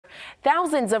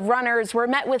Thousands of runners were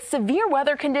met with severe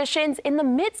weather conditions in the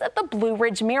midst of the Blue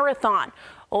Ridge Marathon,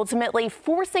 ultimately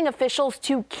forcing officials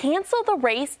to cancel the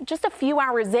race just a few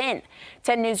hours in.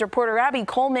 10 News reporter Abby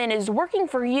Coleman is working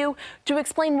for you to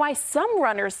explain why some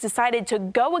runners decided to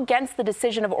go against the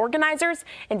decision of organizers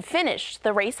and finish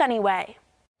the race anyway.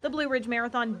 The Blue Ridge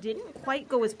Marathon didn't quite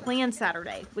go as planned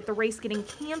Saturday, with the race getting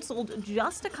canceled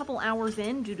just a couple hours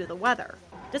in due to the weather.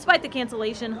 Despite the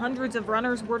cancellation, hundreds of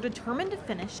runners were determined to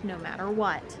finish no matter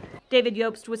what. David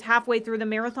Yobst was halfway through the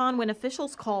marathon when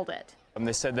officials called it.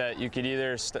 They said that you could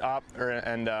either stop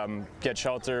and get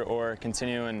shelter or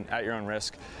continue and at your own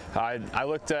risk. I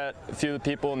looked at a few of the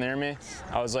people near me.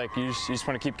 I was like, you just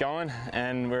want to keep going?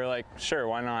 And we were like, sure,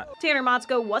 why not? Tanner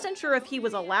Motzko wasn't sure if he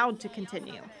was allowed to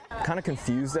continue. Kind of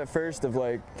confused at first of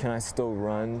like, can I still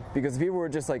run? Because people were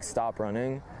just like, stop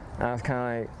running. And I was kind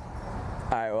of like,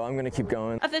 all right, well, I'm going to keep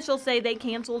going. Officials say they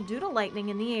canceled due to lightning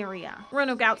in the area.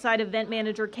 Roanoke Outside event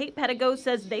manager Kate Pettigo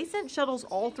says they sent shuttles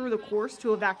all through the course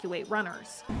to evacuate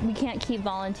runners. We can't keep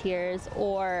volunteers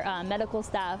or medical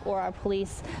staff or our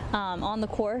police on the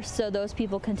course, so those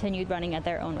people continued running at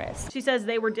their own risk. She says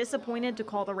they were disappointed to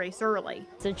call the race early.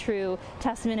 It's a true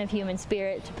testament of human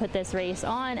spirit to put this race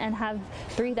on and have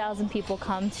 3,000 people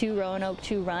come to Roanoke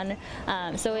to run.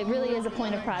 So it really is a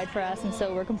point of pride for us, and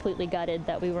so we're completely gutted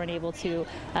that we weren't able to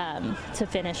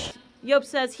finish. Yobst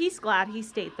says he's glad he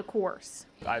stayed the course.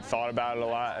 I thought about it a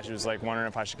lot. I was like wondering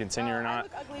if I should continue or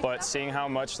not. But seeing how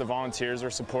much the volunteers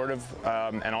were supportive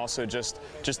and also just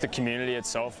the community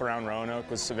itself around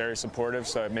Roanoke was very supportive,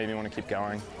 so it made me want to keep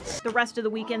going. The rest of the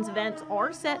weekend's events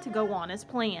are set to go on as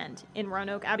planned. In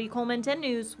Roanoke, Abby Coleman, 10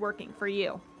 News, working for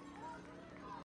you.